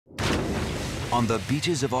On the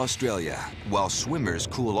beaches of Australia, while swimmers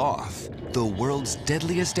cool off, the world's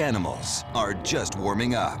deadliest animals are just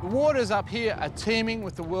warming up. The waters up here are teeming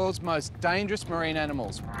with the world's most dangerous marine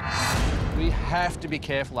animals. We have to be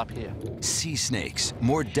careful up here. Sea snakes,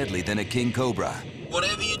 more deadly than a king cobra.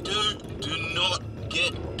 Whatever you do not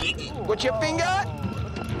get bitten. What's your finger?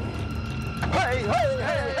 Hey, hey,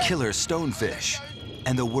 hey! Killer stonefish,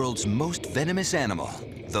 and the world's most venomous animal,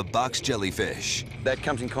 the box jellyfish. That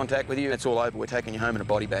comes in contact with you, it's all over. We're taking you home in a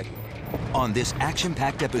body bag. On this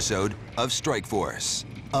action-packed episode of Strike Force,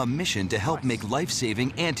 a mission to help make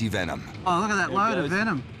life-saving anti-venom. Oh, look at that load of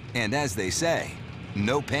venom. And as they say,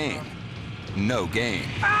 no pain, no gain.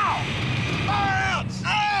 Ow!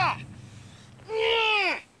 Ah!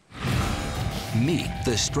 Meet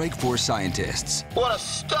the Strike Force scientists. What a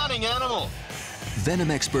stunning animal!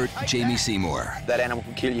 Venom expert Jamie Seymour. That animal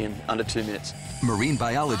can kill you in under 2 minutes. Marine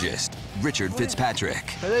biologist Richard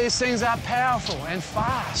Fitzpatrick. But these things are powerful and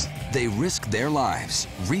fast. They risk their lives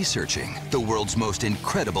researching the world's most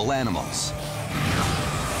incredible animals.